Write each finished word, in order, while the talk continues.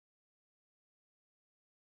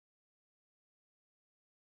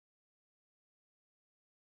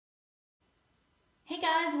Hey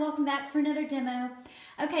guys, welcome back for another demo.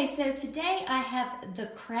 Okay, so today I have the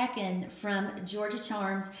Kraken from Georgia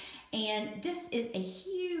Charms, and this is a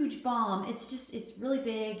huge balm. It's really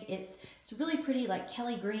big. It's really pretty, like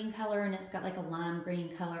Kelly green color, and it's got like a lime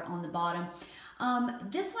green color on the bottom.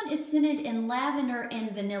 This one is scented in lavender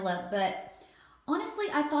and vanilla, but honestly,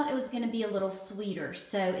 I thought it was going to be a little sweeter.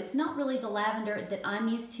 So it's not really the lavender that I'm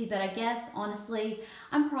used to, but I guess honestly,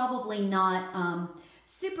 I'm probably not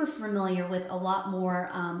super familiar with a lot more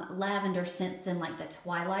lavender scents than like the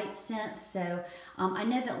twilight scent. So I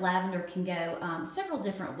know that lavender can go several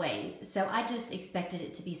different ways. So I just expected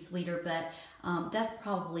it to be sweeter, but that's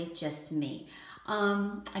probably just me.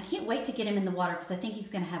 I can't wait to get him in the water because I think he's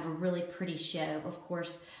going to have a really pretty show. Of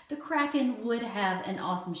course, the Kraken would have an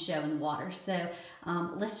awesome show in the water. So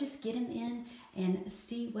let's just get him in and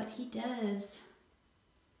see what he does.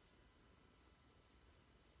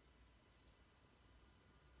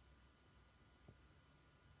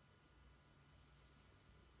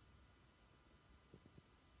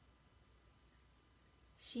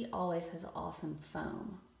 She always has awesome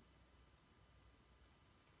foam.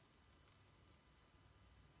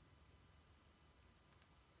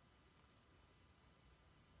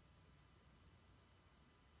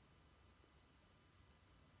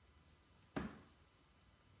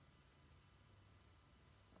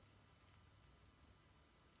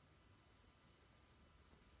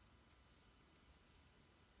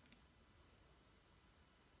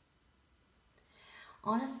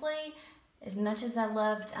 Honestly, as much as I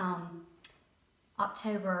loved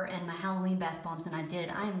October and my Halloween bath bombs, and I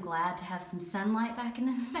am glad to have some sunlight back in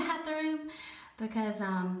this bathroom because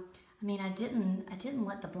I mean I didn't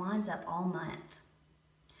let the blinds up all month.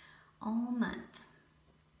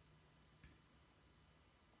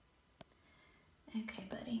 Okay,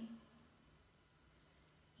 buddy.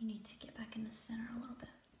 You need to get back in the center a little bit.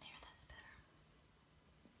 There, that's better.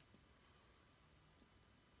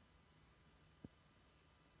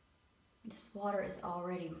 This water is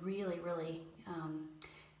already really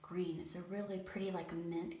green. It's a really pretty, like a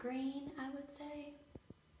mint green, I would say.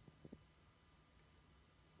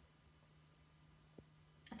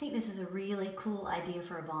 I think this is a really cool idea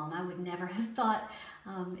for a balm. I would never have thought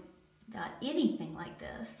about anything like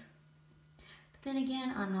this. But then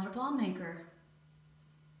again, I'm not a balm maker.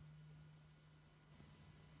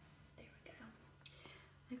 There we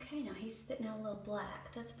go. Okay, now he's spitting out a little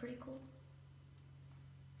black. That's pretty cool.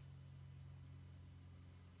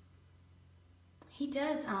 He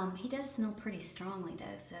does smell pretty strongly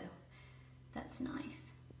though, so that's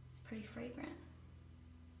nice. It's pretty fragrant.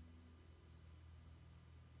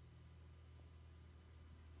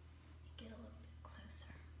 Get a little bit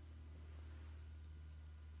closer.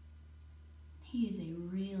 He is a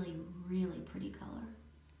really pretty color.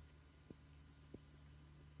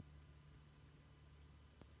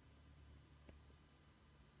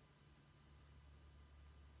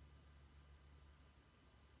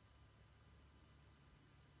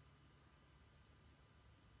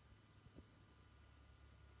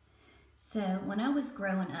 So when I was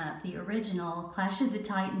growing up, the original Clash of the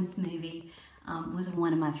Titans movie was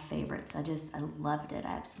one of my favorites. I loved it.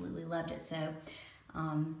 I absolutely loved it. So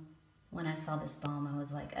when I saw this balm, I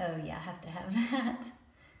was like, oh yeah, I have to have that.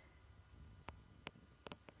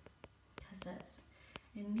 Because that's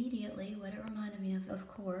immediately what it reminded me of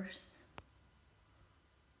course.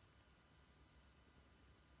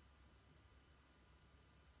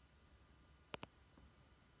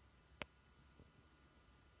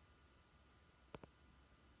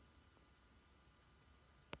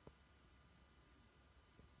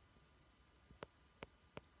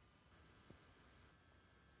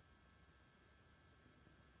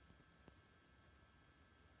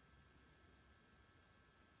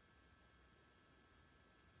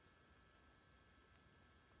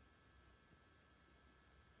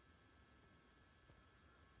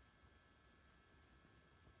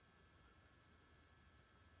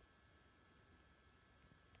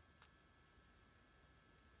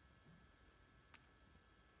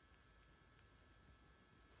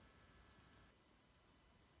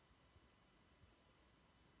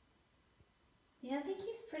 Yeah, I think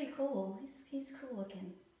he's pretty cool. He's cool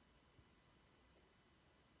looking.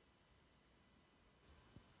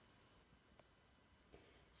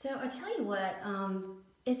 So I tell you what,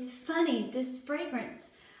 it's funny, this fragrance,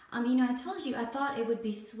 you know, I told you I thought it would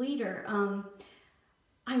be sweeter. I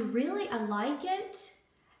like it.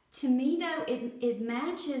 To me though, it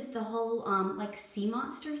matches the whole like sea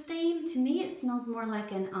monster theme. To me it smells more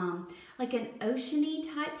like an oceany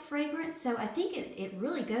type fragrance. So I think it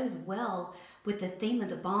really goes well with the theme of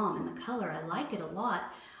the balm and the color. I like it a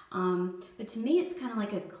lot. But to me, it's kind of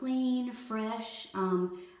like a clean, fresh,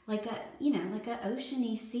 like a, you know, like a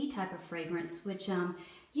oceany sea type of fragrance, which,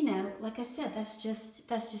 you know, like I said, that's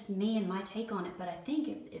just me and my take on it, but I think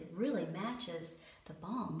it really matches the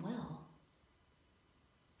balm well.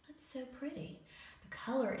 That's so pretty. The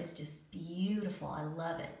color is just beautiful. I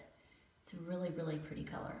love it. It's a really, really pretty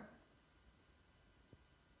color.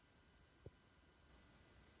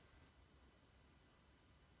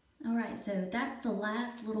 All right, so that's the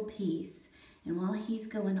last little piece. And while he's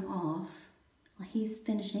going off, while he's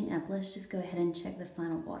finishing up, let's just go ahead and check the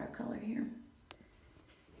final watercolor here.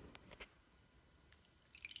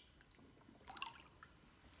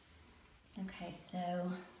 Okay,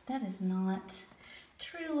 so that is not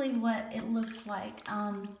truly what it looks like.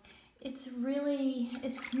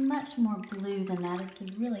 It's much more blue than that. It's a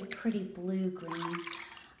really pretty blue-green.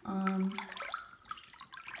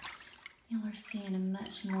 Y'all are seeing a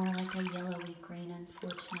much more like a yellowy green,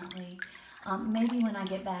 unfortunately. Maybe when I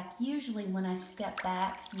get back, usually when I step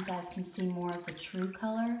back, you guys can see more of the true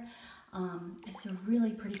color. It's a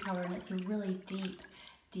really pretty color, and it's a really deep,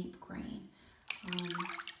 deep green.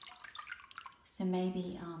 So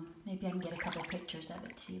maybe I can get a couple pictures of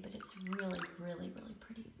it too, but it's really, really, really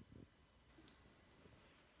pretty.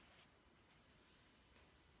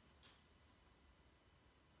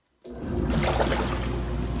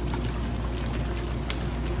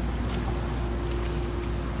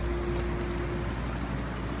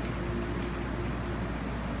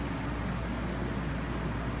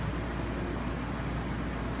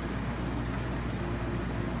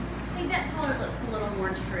 I think that color looks a little more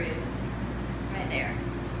true right there.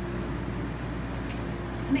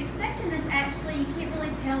 I'm expecting this, actually, you can't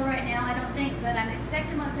really tell right now, I don't think, but I'm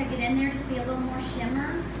expecting once I get in there to see a little more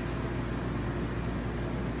shimmer.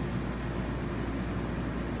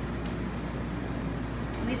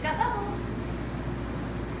 And we've got bubbles.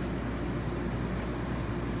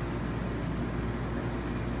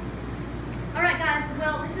 Alright guys,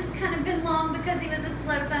 well this has kind of been long because he was a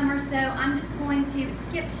slow foamer, so I'm just going to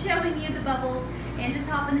skip showing you the bubbles and just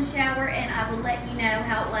hop in the shower, and I will let you know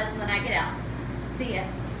how it was when I get out. See ya.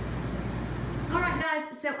 Alright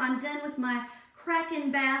guys, so I'm done with my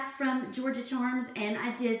Kraken bath from Georgia Charms, and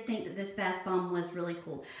I did think that this bath bomb was really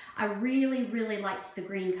cool. I really, really liked the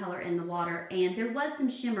green color in the water, and there was some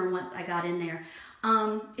shimmer once I got in there.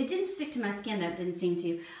 It didn't stick to my skin though, it didn't seem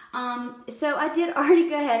to. So I did already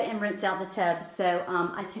go ahead and rinse out the tub. So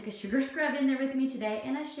I took a sugar scrub in there with me today,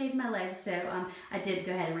 and I shaved my legs. So I did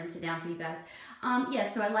go ahead and rinse it down for you guys.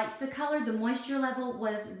 Yeah, so I liked the color. The moisture level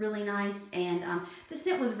was really nice, and the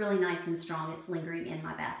scent was really nice and strong. It's lingering in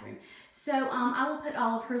my bathroom. So I will put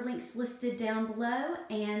all of her links listed down below,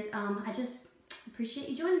 and I just appreciate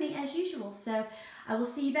you joining me as usual. So I will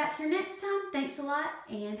see you back here next time. Thanks a lot,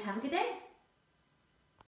 and have a good day.